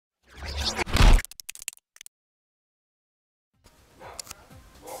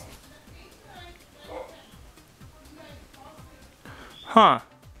Huh.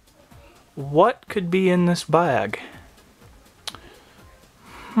 What could be in this bag?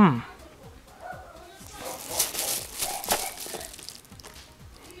 It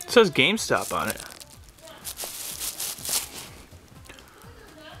says GameStop on it.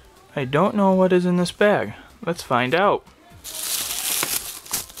 I don't know what is in this bag. Let's find out.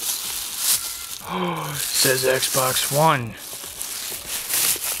 Oh, it says Xbox One.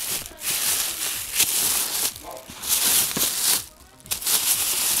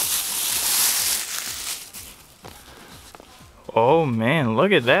 Oh man,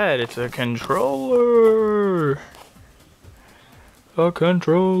 look at that. It's a controller. A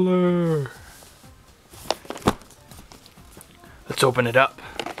controller. Let's open it up.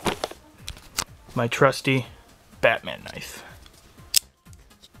 My trusty Batman knife.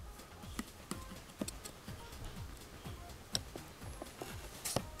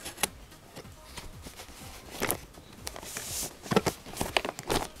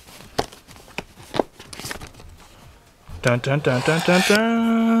 Dun dun dun dun dun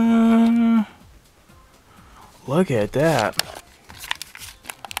dun. Look at that.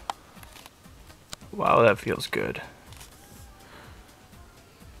 Wow, that feels good.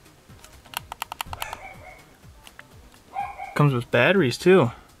 Comes with batteries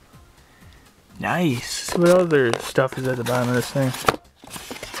too. Nice. What other stuff is at the bottom of this thing?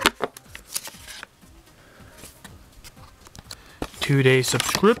 Two-day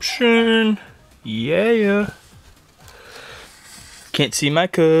subscription. Yeah. Can't see my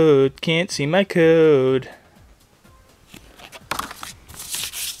code. Can't see my code.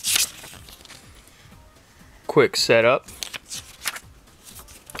 Quick setup.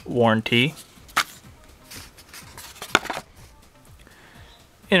 Warranty.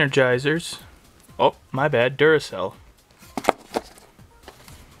 Energizers. Oh, my bad. Duracell.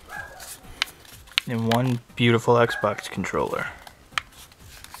 And one beautiful Xbox controller.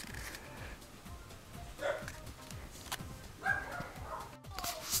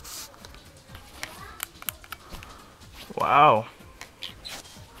 Wow.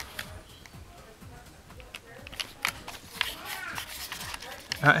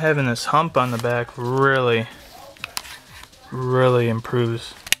 Not having this hump on the back really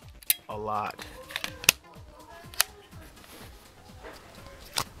improves a lot.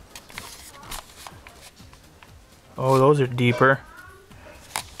 Oh, those are deeper.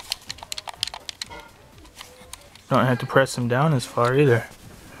 Don't have to press them down as far either.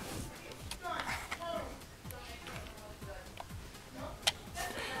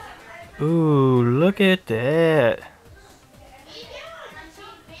 Ooh, look at that.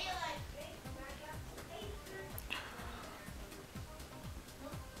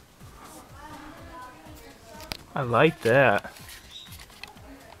 I like that.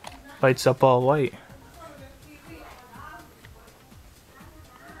 Lights up all white.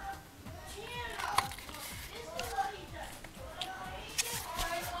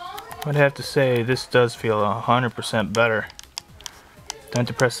 I'd have to say this does feel 100% better. Don't have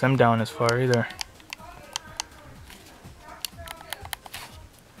to press them down as far either.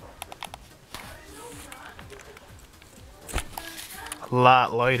 A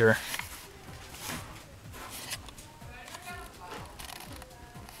lot lighter.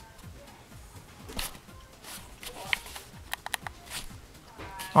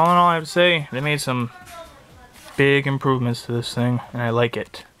 All in all, I have to say they made some big improvements to this thing, and I like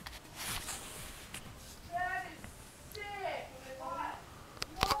it.